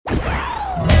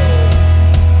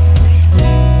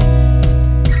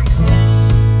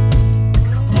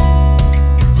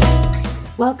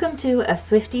Welcome to a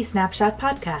Swiftie Snapshot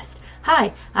podcast.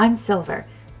 Hi, I'm Silver.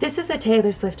 This is a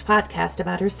Taylor Swift podcast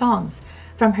about her songs,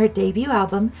 from her debut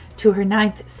album to her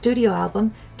 9th studio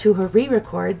album to her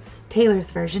re-records,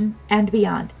 Taylor's version, and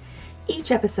beyond.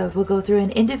 Each episode will go through an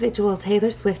individual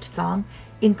Taylor Swift song,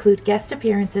 include guest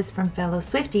appearances from fellow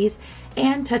Swifties,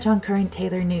 and touch on current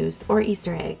Taylor news or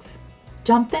Easter eggs.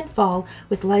 Jump then fall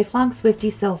with lifelong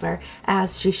Swiftie Silver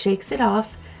as she shakes it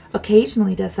off,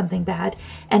 occasionally does something bad,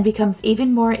 and becomes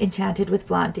even more enchanted with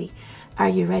Blondie. Are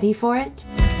you ready for it?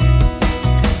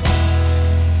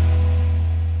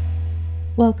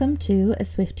 Welcome to a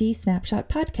Swiftie Snapshot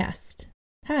podcast.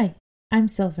 Hi, I'm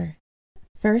Silver.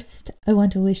 First, I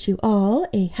want to wish you all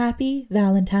a happy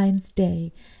Valentine's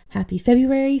Day. Happy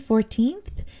February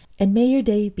 14th, and may your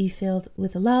day be filled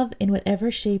with love in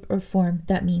whatever shape or form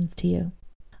that means to you.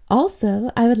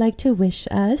 Also, I would like to wish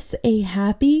us a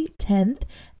happy 10th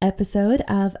episode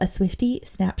of a Swiftie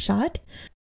Snapshot.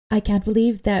 I can't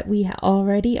believe that we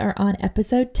already are on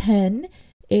episode 10.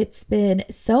 It's been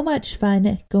so much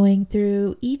fun going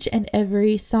through each and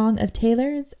every song of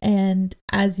Taylor's, and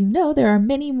as you know, there are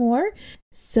many more.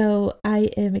 So I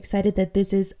am excited that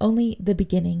this is only the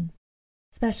beginning.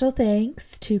 Special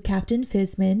thanks to Captain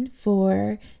Fizman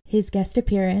for his guest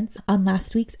appearance on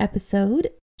last week's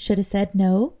episode, Should Have Said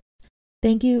No.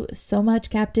 Thank you so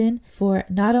much, Captain, for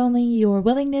not only your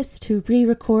willingness to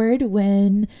re-record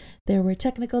when there were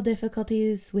technical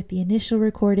difficulties with the initial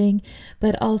recording,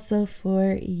 but also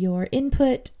for your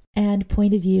input and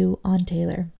point of view on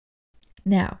Taylor.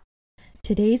 Now,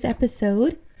 today's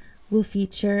episode will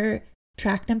feature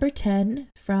track number 10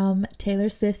 from Taylor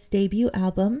Swift's debut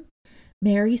album,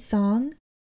 Mary's song,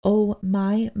 Oh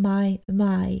My,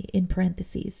 in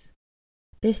parentheses.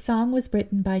 This song was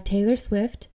written by Taylor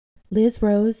Swift, Liz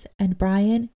Rose, and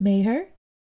Brian Maher,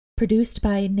 produced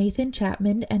by Nathan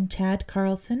Chapman and Chad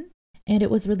Carlson, and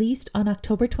it was released on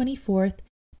October 24th,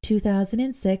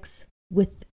 2006,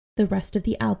 with the rest of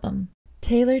the album.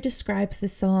 Taylor describes the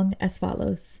song as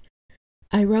follows.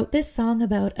 I wrote this song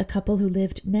about a couple who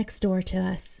lived next door to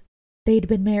us. They'd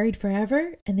been married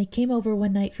forever, and they came over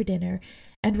one night for dinner,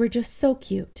 and were just so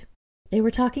cute. They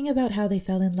were talking about how they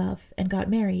fell in love and got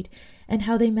married, and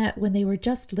how they met when they were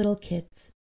just little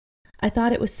kids. I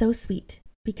thought it was so sweet,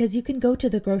 because you can go to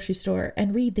the grocery store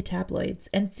and read the tabloids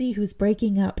and see who's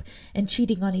breaking up and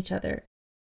cheating on each other,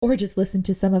 or just listen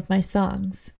to some of my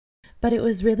songs. But it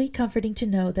was really comforting to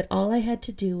know that all I had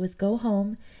to do was go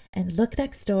home and look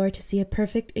next door to see a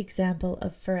perfect example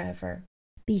of forever.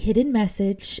 The hidden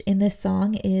message in this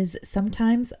song is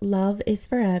sometimes love is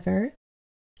forever,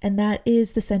 and that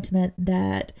is the sentiment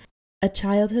that a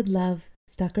childhood love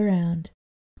stuck around.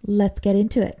 Let's get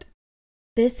into it.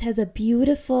 This has a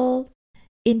beautiful,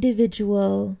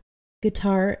 individual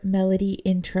guitar melody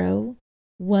intro.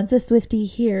 Once a Swiftie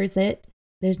hears it,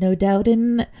 there's no doubt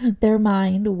in their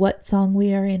mind what song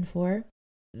we are in for.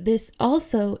 This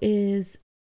also is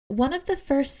one of the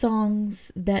first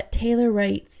songs that Taylor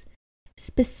writes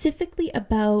specifically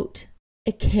about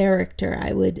a character,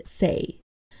 I would say.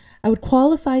 I would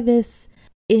qualify this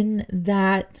in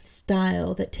that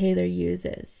style that Taylor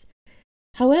uses.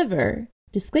 However,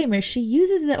 disclaimer, she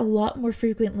uses it a lot more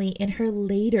frequently in her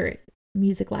later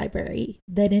music library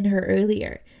than in her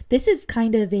earlier. This is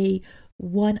kind of a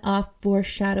one-off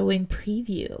foreshadowing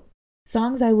preview.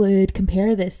 Songs I would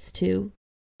compare this to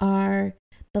are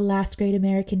The Last Great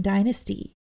American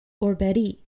Dynasty, or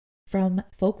Betty from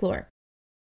Folklore.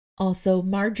 Also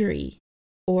Marjorie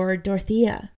or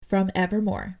Dorothea from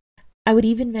Evermore. I would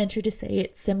even venture to say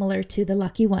it's similar to The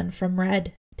Lucky One from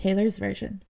Red, Taylor's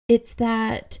version. It's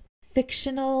that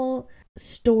fictional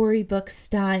storybook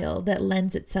style that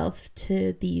lends itself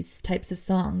to these types of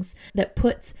songs that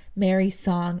puts Mary's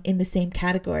song in the same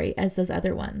category as those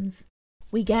other ones.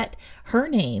 We get her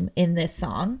name in this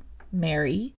song,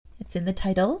 Mary. It's in the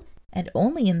title and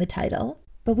only in the title,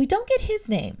 but we don't get his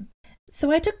name.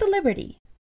 So I took the liberty.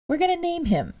 We're going to name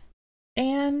him.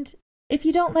 And if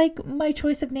you don't like my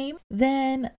choice of name,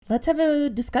 then let's have a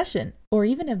discussion or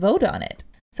even a vote on it.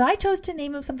 So I chose to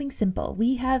name him something simple.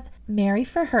 We have Mary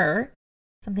for her,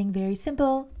 something very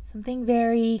simple, something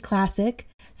very classic.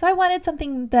 So I wanted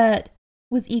something that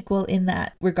was equal in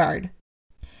that regard.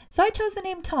 So I chose the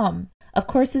name Tom. Of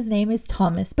course, his name is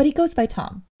Thomas, but he goes by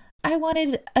Tom. I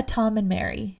wanted a Tom and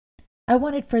Mary. I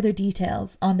wanted further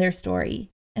details on their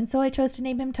story, and so I chose to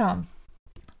name him Tom.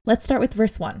 Let's start with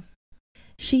verse 1.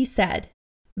 She said,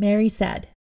 Mary said,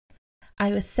 I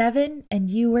was 7 and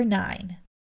you were 9.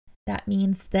 That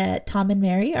means that Tom and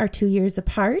Mary are 2 years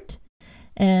apart,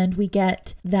 and we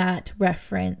get that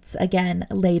reference again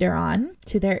later on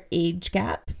to their age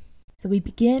gap. So we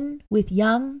begin with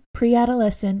young,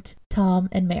 pre-adolescent Tom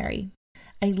and Mary.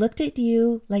 I looked at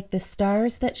you like the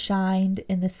stars that shined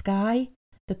in the sky,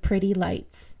 the pretty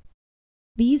lights.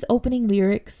 These opening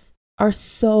lyrics are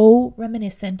so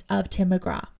reminiscent of Tim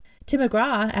McGraw. Tim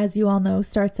McGraw, as you all know,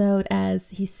 starts out as,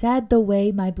 he said the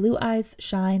way my blue eyes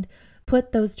shined,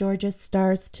 put those Georgia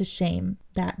stars to shame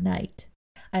that night.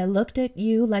 I looked at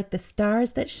you like the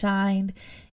stars that shined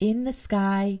in the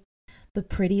sky, the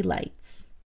pretty lights.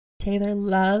 Taylor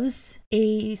loves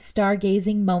a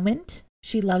stargazing moment.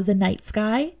 She loves a night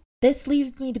sky. This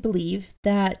leads me to believe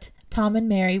that Tom and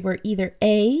Mary were either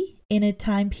A, in a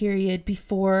time period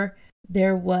before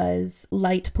there was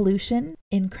light pollution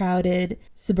in crowded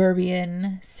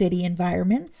suburban city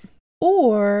environments,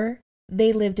 or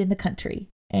they lived in the country.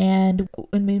 And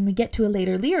when we get to a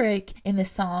later lyric in the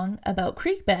song about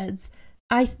creek beds,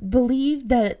 I believe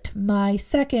that my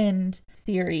second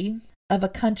theory of a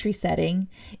country setting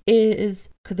is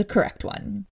the correct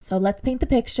one. So let's paint the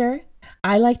picture.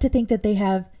 I like to think that they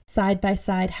have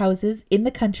side-by-side houses in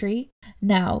the country.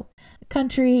 Now,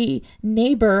 country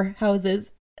neighbor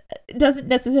houses doesn't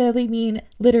necessarily mean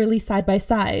literally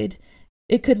side-by-side.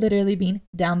 It could literally mean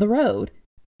down the road,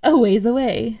 a ways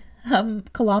away,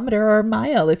 kilometer or a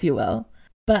mile, if you will.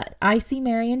 But I see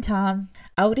Mary and Tom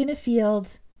out in a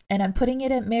field, and I'm putting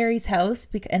it at Mary's house,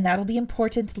 and that'll be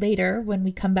important later when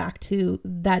we come back to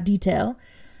that detail.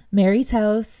 Mary's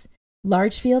house,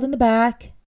 large field in the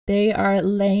back. They are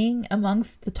laying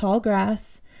amongst the tall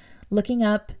grass, looking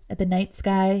up at the night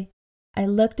sky. I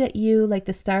looked at you like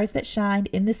the stars that shined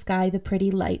in the sky, the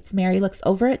pretty lights. Mary looks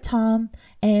over at Tom,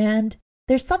 and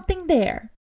there's something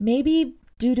there. Maybe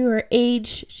due to her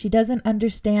age, she doesn't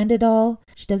understand it all.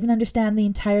 She doesn't understand the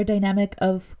entire dynamic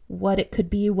of what it could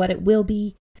be, what it will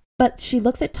be. But she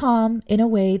looks at Tom in a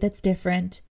way that's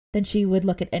different than she would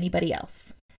look at anybody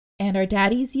else. And our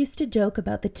daddies used to joke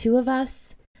about the two of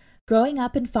us growing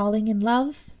up and falling in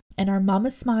love. And our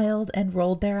mamas smiled and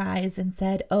rolled their eyes and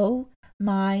said, oh,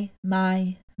 my.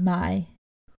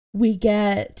 We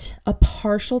get a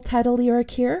partial title lyric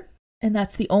here. And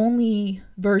that's the only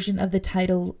version of the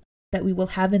title that we will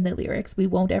have in the lyrics. We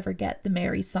won't ever get the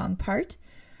Mary song part.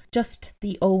 Just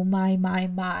the oh, my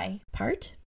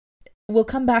part. We'll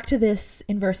come back to this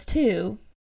in verse 2,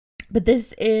 but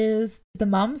this is the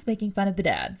moms making fun of the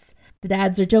dads. The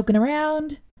dads are joking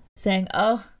around, saying,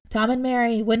 oh, Tom and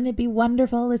Mary, wouldn't it be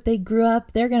wonderful if they grew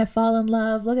up? They're going to fall in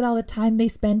love. Look at all the time they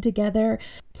spend together,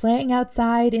 playing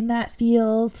outside in that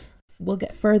field. We'll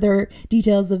get further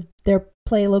details of their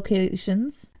play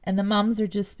locations. And the moms are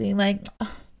just being like,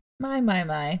 oh,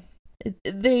 my.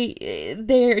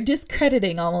 They're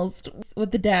discrediting almost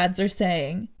what the dads are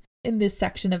saying in this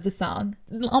section of the song.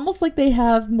 Almost like they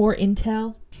have more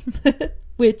intel,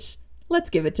 which,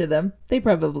 let's give it to them. They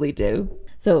probably do.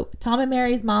 So Tom and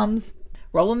Mary's moms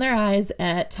rolling their eyes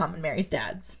at Tom and Mary's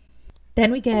dads.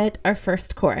 Then we get our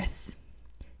first chorus.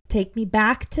 Take me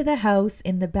back to the house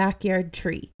in the backyard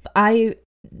tree. I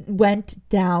went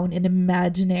down an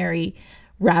imaginary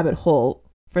rabbit hole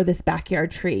for this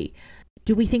backyard tree.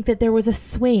 Do we think that there was a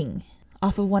swing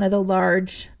off of one of the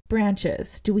large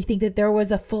branches? Do we think that there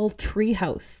was a full tree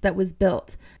house that was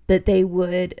built that they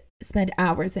would spend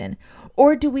hours in?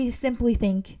 Or do we simply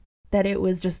think that it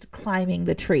was just climbing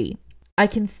the tree? I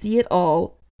can see it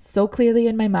all so clearly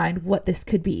in my mind what this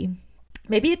could be.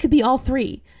 Maybe it could be all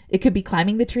three. It could be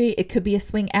climbing the tree. It could be a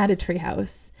swing and a tree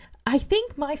house. I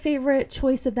think my favorite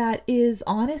choice of that is,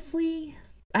 honestly,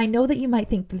 I know that you might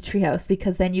think the tree house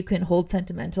because then you can hold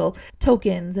sentimental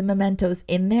tokens and mementos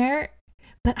in there.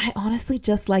 But I honestly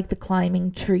just like the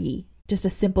climbing tree, just a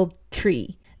simple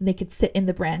tree. And they could sit in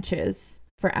the branches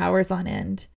for hours on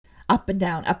end, up and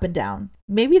down, up and down.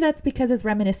 Maybe that's because it's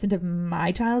reminiscent of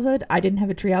my childhood. I didn't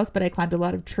have a treehouse, but I climbed a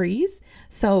lot of trees.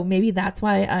 So maybe that's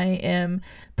why I am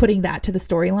putting that to the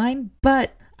storyline.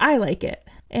 But I like it.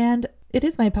 And it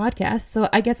is my podcast, so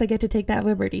I guess I get to take that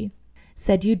liberty.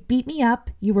 Said you'd beat me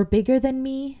up. You were bigger than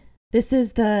me. This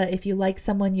is the if you like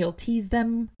someone, you'll tease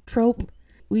them trope.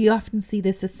 We often see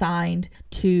this assigned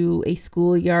to a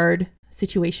schoolyard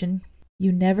situation.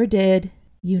 You never did.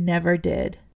 You never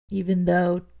did. Even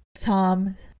though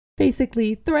Tom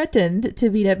basically threatened to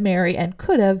beat up Mary and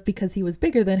could have because he was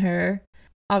bigger than her,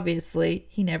 obviously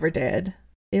he never did.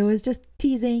 It was just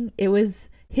teasing. It was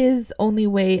his only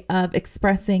way of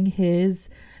expressing his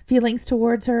feelings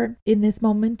towards her in this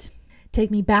moment. Take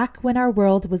me back when our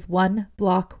world was 1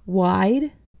 block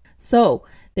wide. So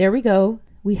there we go.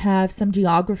 We have some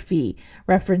geography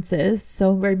references.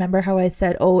 So remember how I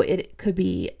said, it could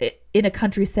be in a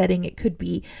country setting, it could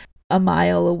be a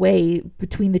mile away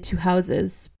between the two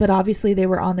houses, but obviously they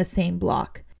were on the same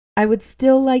block. I would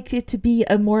still like it to be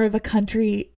a more of a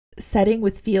country setting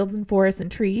with fields and forests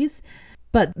and trees,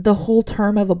 but the whole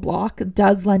term of a block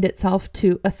does lend itself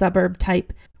to a suburb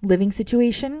type living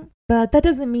situation. But that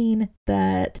doesn't mean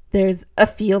that there's a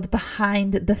field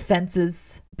behind the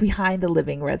fences, behind the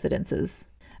living residences.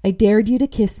 I dared you to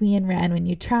kiss me and ran when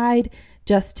you tried.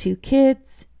 Just two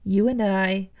kids, you and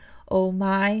I. Oh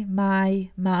my,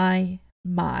 my, my,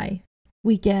 my.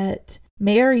 We get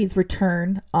Mary's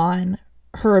return on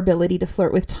her ability to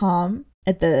flirt with Tom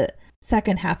at the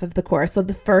second half of the chorus. So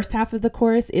the first half of the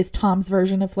chorus is Tom's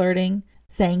version of flirting,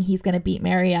 saying he's going to beat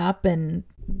Mary up and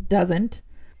doesn't.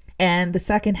 And the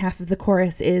second half of the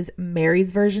chorus is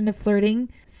Mary's version of flirting,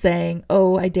 saying,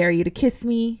 oh, I dare you to kiss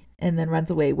me, and then runs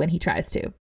away when he tries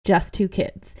to. Just two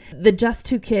kids. The just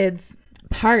two kids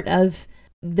part of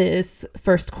this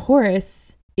first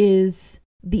chorus is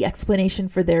the explanation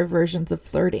for their versions of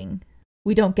flirting.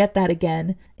 We don't get that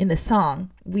again in the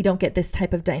song. We don't get this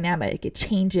type of dynamic. It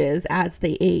changes as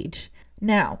they age.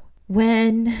 Now,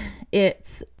 when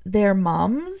it's their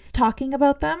moms talking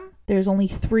about them, there's only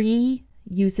 3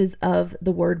 uses of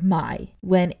the word my.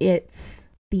 When it's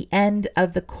the end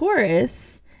of the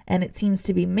chorus and it seems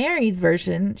to be Mary's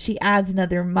version, she adds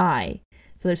another my.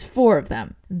 So there's 4 of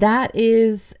them. That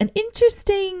is an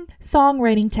interesting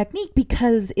songwriting technique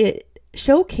because it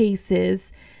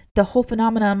showcases the whole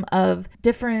phenomenon of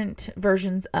different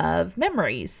versions of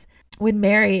memories. When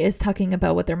Mary is talking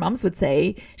about what their moms would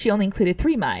say, she only included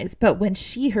 3 my's, but when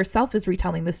she herself is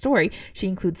retelling the story, she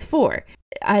includes 4.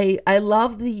 I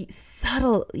love the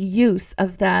subtle use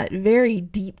of that very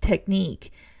deep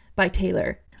technique by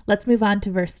Taylor. Let's move on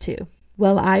to verse 2.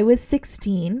 Well, I was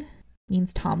 16,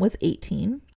 means Tom was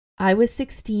 18. I was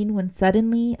 16 when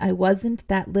suddenly I wasn't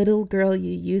that little girl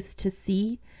you used to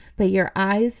see, but your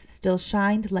eyes still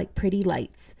shined like pretty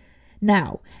lights.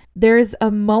 Now, there's a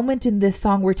moment in this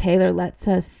song where Taylor lets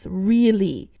us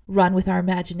really run with our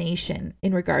imagination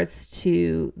in regards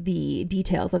to the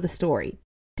details of the story.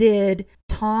 Did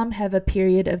Tom have a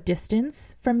period of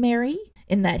distance from Mary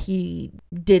in that he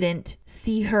didn't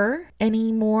see her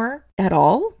anymore at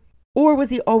all? Or was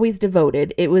he always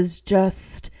devoted? It was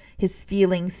just his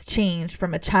feelings changed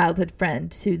from a childhood friend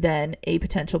to then a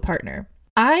potential partner.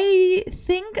 I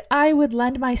think I would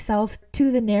lend myself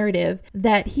to the narrative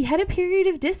that he had a period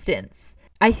of distance.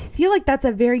 I feel like that's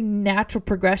a very natural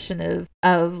progression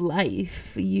of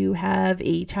life. You have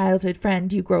a childhood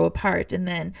friend, you grow apart, and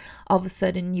then all of a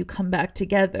sudden you come back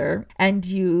together and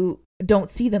you don't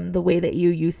see them the way that you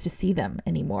used to see them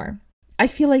anymore. I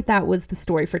feel like that was the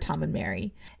story for Tom and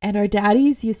Mary. And our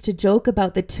daddies used to joke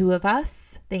about the two of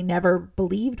us. They never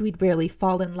believed we'd really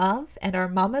fall in love. And our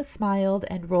mamas smiled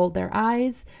and rolled their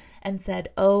eyes and said,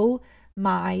 oh,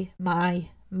 my, my,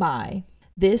 my.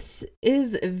 This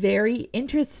is very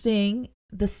interesting,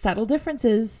 the subtle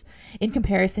differences in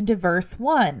comparison to verse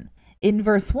 1. In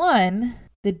verse 1,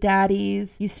 the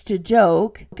daddies used to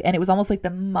joke, and it was almost like the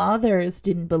mothers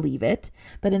didn't believe it.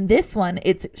 But in this one,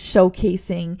 it's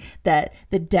showcasing that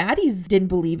the daddies didn't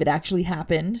believe it actually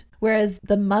happened, whereas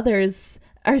the mothers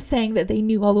are saying that they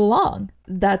knew all along.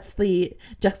 That's the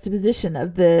juxtaposition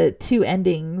of the two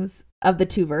endings of the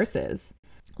two verses.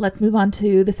 Let's move on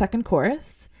to the second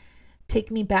chorus.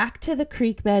 Take me back to the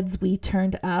creek beds we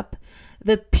turned up.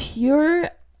 The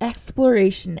pure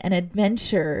exploration and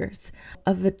adventures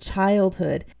of a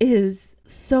childhood is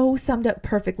so summed up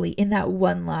perfectly in that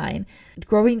one line.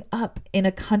 Growing up in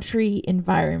a country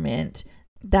environment,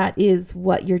 that is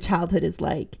what your childhood is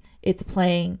like. It's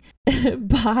playing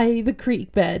by the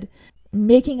creek bed,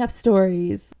 making up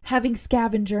stories, having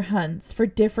scavenger hunts for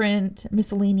different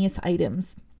miscellaneous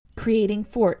items, creating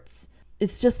forts.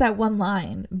 It's just that one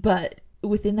line, but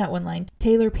within that one line,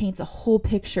 Taylor paints a whole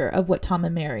picture of what Tom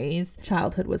and Mary's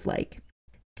childhood was like.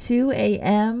 2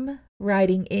 a.m.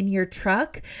 riding in your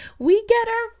truck. We get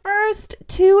our first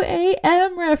 2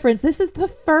 a.m. reference. This is the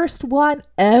first one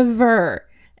ever.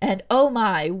 And oh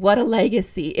my, what a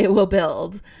legacy it will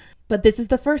build. But this is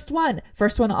the first one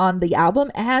on the album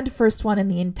and first one in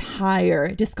the entire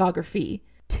discography.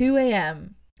 2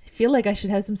 a.m. I feel like I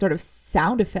should have some sort of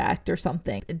sound effect or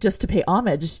something just to pay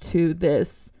homage to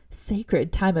this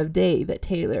sacred time of day that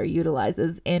Taylor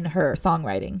utilizes in her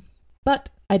songwriting. But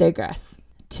I digress.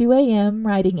 2 a.m.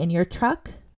 riding in your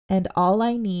truck, and all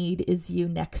I need is you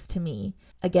next to me.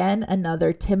 Again,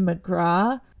 another Tim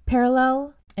McGraw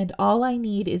parallel. And all I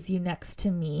need is you next to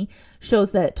me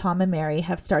shows that Tom and Mary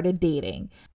have started dating.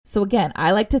 So again,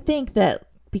 I like to think that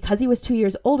because he was 2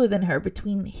 years older than her,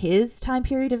 between his time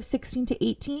period of 16 to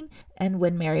 18 and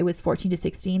when Mary was 14 to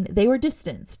 16, they were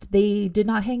distanced. They did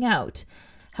not hang out.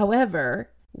 However,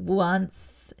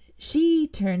 once she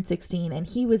turned 16 and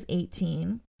he was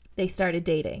 18. They started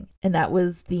dating, and that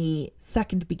was the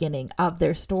second beginning of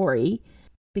their story,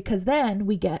 because then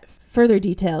we get further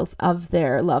details of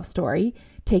their love story.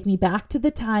 Take me back to the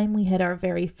time we had our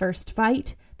very first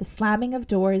fight, the slamming of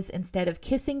doors instead of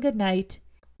kissing goodnight.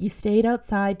 You stayed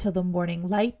outside till the morning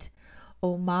light.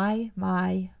 Oh my,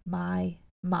 my, my,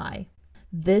 my.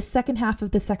 This second half of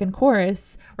the second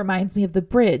chorus reminds me of the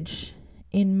bridge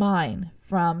in Mine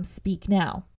from Speak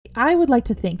Now. I would like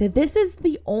to think that this is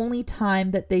the only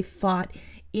time that they fought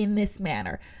in this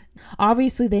manner.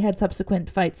 Obviously, they had subsequent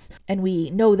fights, and we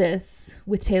know this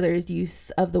with Taylor's use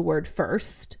of the word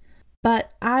first.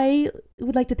 But I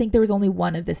would like to think there was only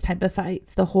one of this type of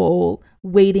fights, the whole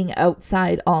waiting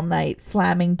outside all night,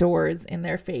 slamming doors in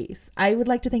their face. I would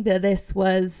like to think that this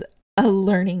was a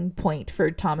learning point for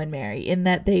Tom and Mary, in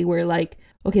that they were like,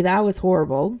 okay, that was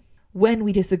horrible. When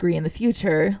we disagree in the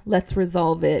future, let's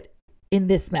resolve it in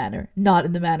this manner, not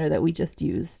in the manner that we just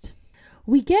used.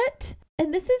 We get,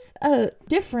 and this is a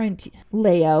different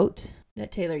layout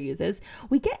that Taylor uses,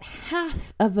 we get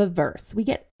half of a verse. We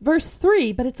get verse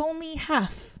 3, but it's only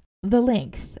half the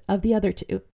length of the other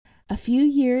two. A few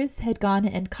years had gone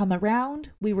and come around.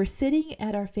 We were sitting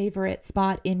at our favorite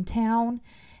spot in town,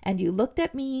 and you looked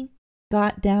at me,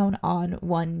 got down on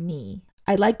one knee.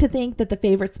 I like to think that the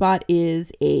favorite spot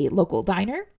is a local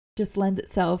diner. Just lends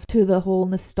itself to the whole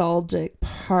nostalgic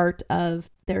part of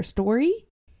their story.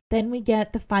 Then we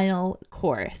get the final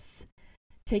chorus.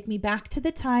 Take me back to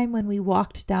the time when we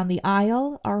walked down the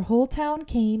aisle. Our whole town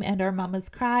came and our mamas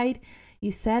cried.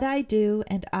 You said I do,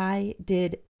 and I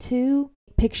did too.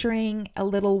 Picturing a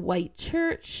little white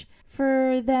church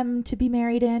for them to be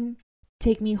married in.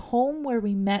 Take me home where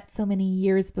we met so many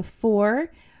years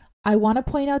before. I want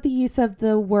to point out the use of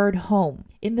the word home.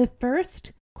 In the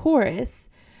first chorus,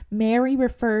 Mary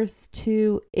refers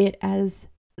to it as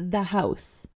the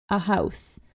house, a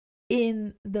house.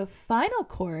 In the final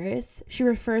chorus, she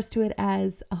refers to it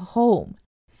as a home.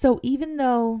 So even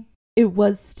though it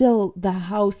was still the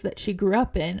house that she grew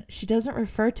up in, she doesn't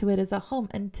refer to it as a home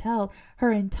until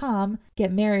her and Tom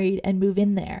get married and move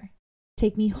in there.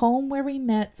 Take me home where we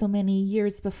met so many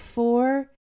years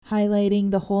before,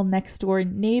 highlighting the whole next door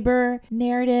neighbor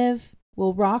narrative.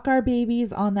 We'll rock our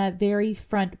babies on that very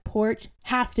front porch.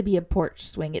 Has to be a porch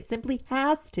swing. It simply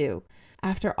has to.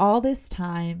 After all this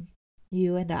time,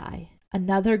 you and I.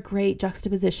 Another great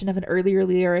juxtaposition of an earlier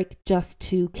lyric, just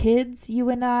two kids, you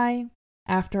and I.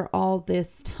 After all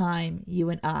this time, you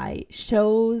and I,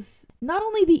 shows not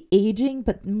only the aging,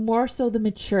 but more so the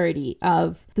maturity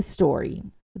of the story.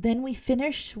 Then we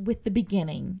finish with the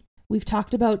beginning. We've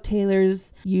talked about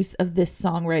Taylor's use of this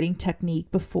songwriting technique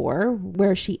before,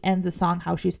 where she ends a song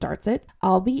how she starts it.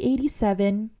 I'll be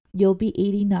 87, you'll be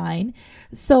 89.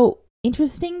 So,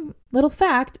 interesting little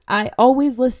fact, I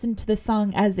always listen to the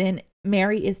song as in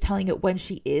Mary is telling it when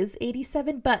she is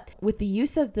 87, but with the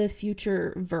use of the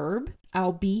future verb,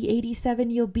 I'll be 87,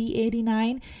 you'll be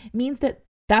 89, means that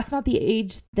that's not the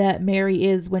age that Mary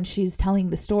is when she's telling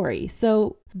the story.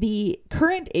 So the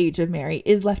current age of Mary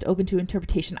is left open to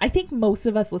interpretation. I think most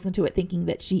of us listen to it thinking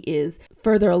that she is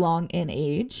further along in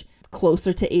age,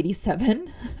 closer to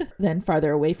 87 than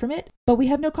farther away from it. But we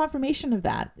have no confirmation of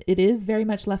that. It is very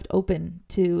much left open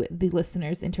to the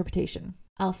listener's interpretation.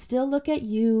 I'll still look at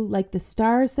you like the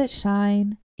stars that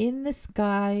shine in the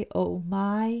sky. Oh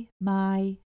my,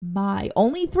 my, my.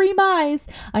 Only 3 my's.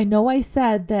 I know I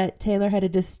said that Taylor had a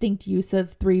distinct use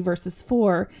of 3 versus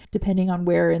 4, depending on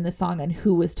where in the song and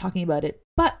who was talking about it.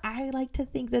 But I like to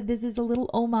think that this is a little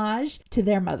homage to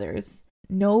their mothers.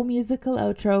 No musical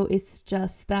outro. It's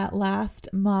just that last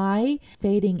my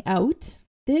fading out.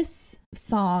 This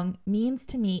song means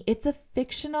to me it's a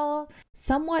fictional,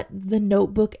 somewhat the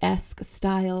Notebook-esque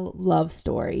style love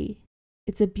story.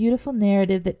 It's a beautiful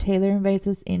narrative that Taylor invites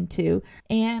us into,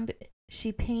 and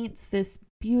she paints this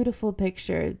beautiful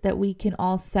picture that we can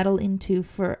all settle into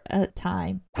for a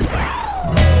time.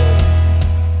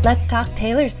 Let's talk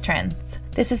Taylor's trends.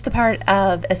 This is the part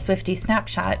of a Swiftie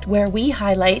Snapshot where we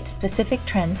highlight specific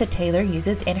trends that Taylor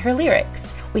uses in her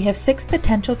lyrics. We have 6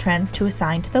 potential trends to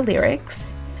assign to the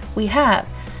lyrics. We have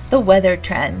the weather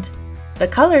trend, the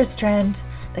colors trend,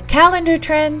 the calendar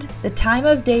trend, the time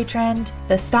of day trend,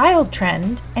 the style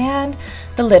trend, and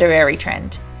the literary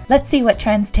trend. Let's see what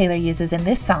trends Taylor uses in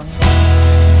this song.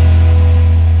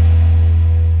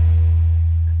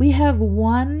 We have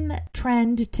one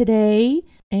trend today,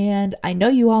 and I know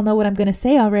you all know what I'm going to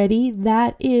say already.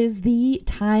 That is the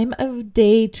time of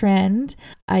day trend.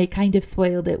 I kind of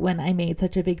spoiled it when I made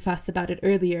such a big fuss about it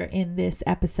earlier in this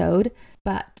episode.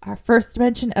 But our first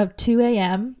mention of 2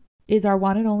 a.m. is our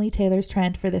one and only Taylor's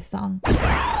trend for this song.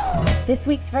 This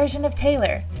week's version of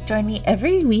Taylor. Join me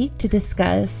every week to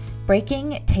discuss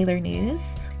breaking Taylor news,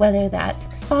 whether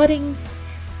that's spottings,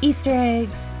 Easter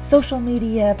eggs, social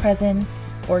media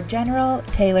presence, or general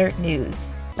Taylor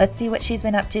news. Let's see what she's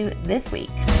been up to this week.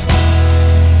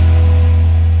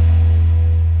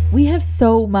 We have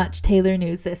so much Taylor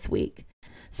news this week.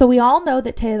 So we all know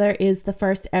that Taylor is the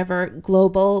first ever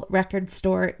Global Record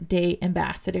Store Day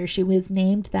ambassador. She was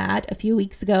named that a few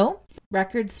weeks ago.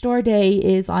 Record Store Day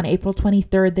is on April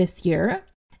 23rd this year.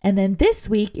 And then this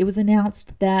week it was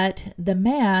announced that the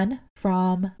man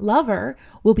from Lover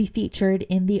will be featured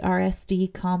in the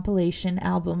RSD compilation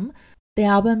album. The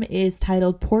album is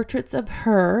titled Portraits of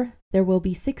Her. There will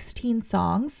be 16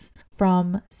 songs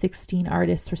from 16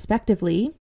 artists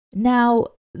respectively. Now,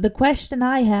 the question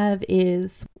I have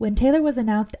is, when Taylor was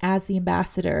announced as the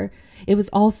ambassador, it was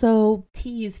also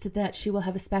teased that she will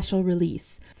have a special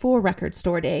release for Record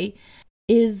Store Day.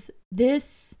 Is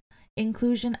this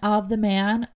inclusion of the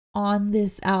man on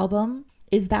this album,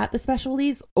 is that the special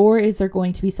release, or is there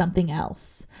going to be something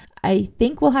else? I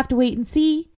think we'll have to wait and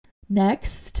see.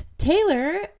 Next,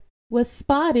 Taylor was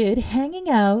spotted hanging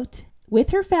out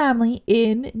with her family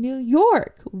in New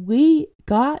York. We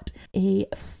got a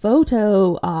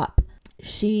photo op.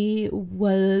 She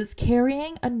was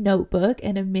carrying a notebook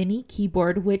and a mini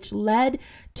keyboard, which led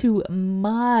to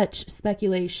much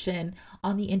speculation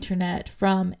on the internet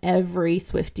from every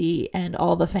Swiftie and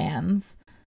all the fans.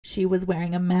 She was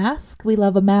wearing a mask. We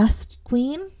love a masked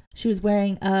queen. She was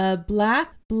wearing a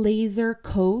black blazer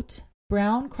coat,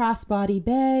 brown crossbody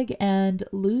bag, and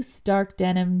loose dark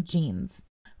denim jeans.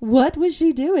 What was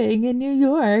she doing in New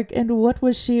York, and what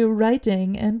was she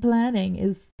writing and planning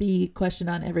is the question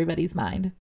on everybody's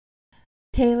mind.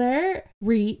 Taylor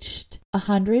reached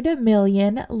 100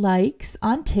 million likes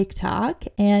on TikTok,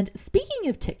 and speaking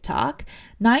of TikTok,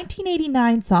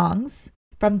 1989 songs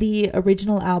from the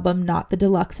original album, not the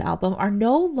deluxe album, are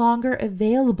no longer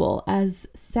available as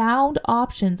sound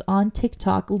options on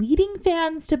TikTok, leading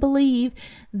fans to believe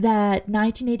that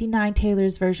 1989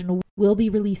 Taylor's version will be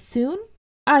released soon.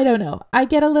 I don't know. I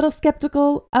get a little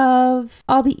skeptical of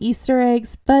all the Easter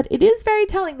eggs, but it is very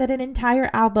telling that an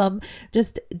entire album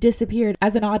just disappeared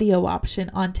as an audio option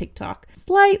on TikTok.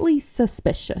 Slightly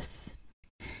suspicious.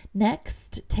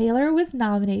 Next, Taylor was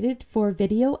nominated for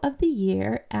Video of the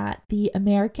Year at the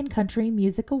American Country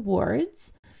Music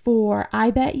Awards for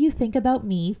I Bet You Think About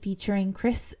Me, featuring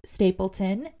Chris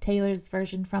Stapleton, Taylor's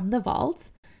version from The Vault.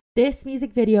 This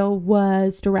music video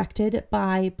was directed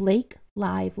by Blake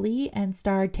Lively and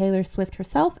starred Taylor Swift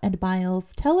herself and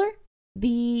Miles Teller.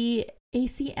 The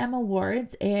ACM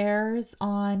Awards airs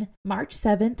on March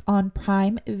 7th on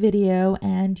Prime Video,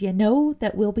 and you know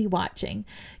that we'll be watching.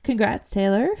 Congrats,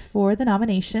 Taylor, for the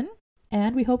nomination,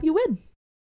 and we hope you win.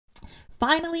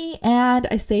 Finally, and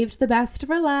I saved the best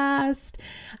for last,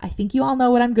 I think you all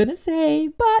know what I'm going to say,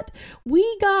 but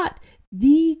we got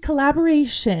the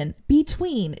collaboration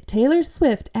between Taylor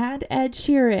Swift and Ed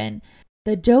Sheeran,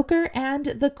 The Joker and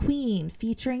the Queen,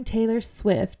 featuring Taylor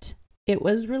Swift. It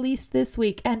was released this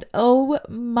week, and oh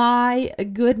my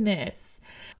goodness,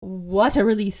 what a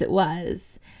release it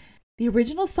was. The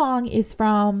original song is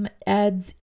from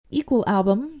Ed's Equal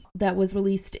album that was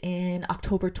released in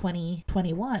October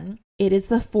 2021. It is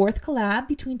the fourth collab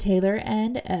between Taylor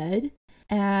and Ed,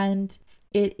 and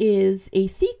it is a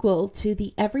sequel to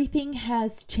the Everything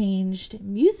Has Changed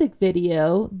music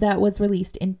video that was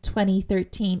released in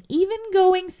 2013, even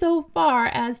going so far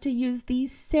as to use the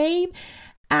same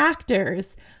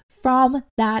actors from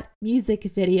that music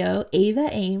video. Ava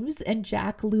Ames and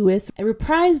Jack Lewis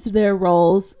reprised their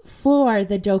roles for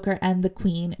the Joker and the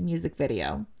Queen music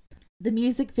video. The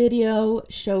music video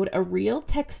showed a real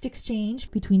text exchange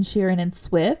between Sheeran and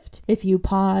Swift. If you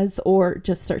pause or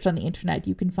just search on the internet,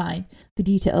 you can find the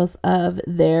details of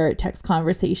their text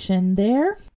conversation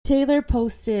there. Taylor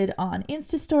posted on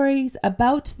Insta stories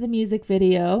about the music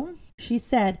video. She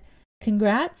said,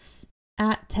 "Congrats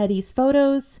at Teddy's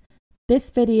Photos.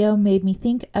 This video made me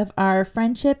think of our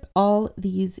friendship all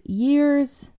these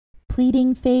years.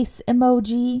 Pleading face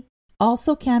emoji.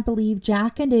 Also can't believe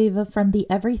Jack and Ava from the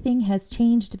Everything Has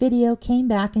Changed video came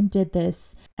back and did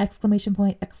this. Exclamation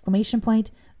point, exclamation point,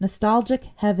 nostalgic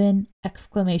heaven,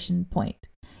 exclamation point."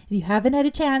 If you haven't had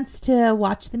a chance to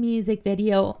watch the music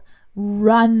video,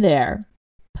 run there.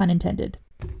 Pun intended.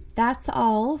 That's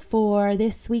all for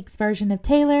this week's version of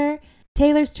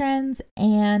Taylor's Trends,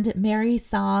 and Mary's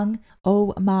song,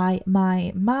 Oh My,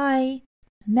 My, My.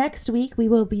 Next week, we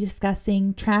will be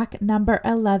discussing track number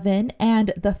 11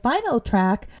 and the final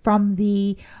track from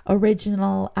the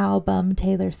original album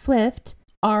Taylor Swift,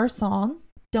 Our Song.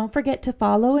 Don't forget to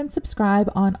follow and subscribe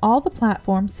on all the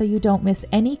platforms so you don't miss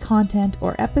any content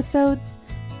or episodes.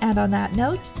 And on that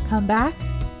note, come back,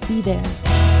 be there.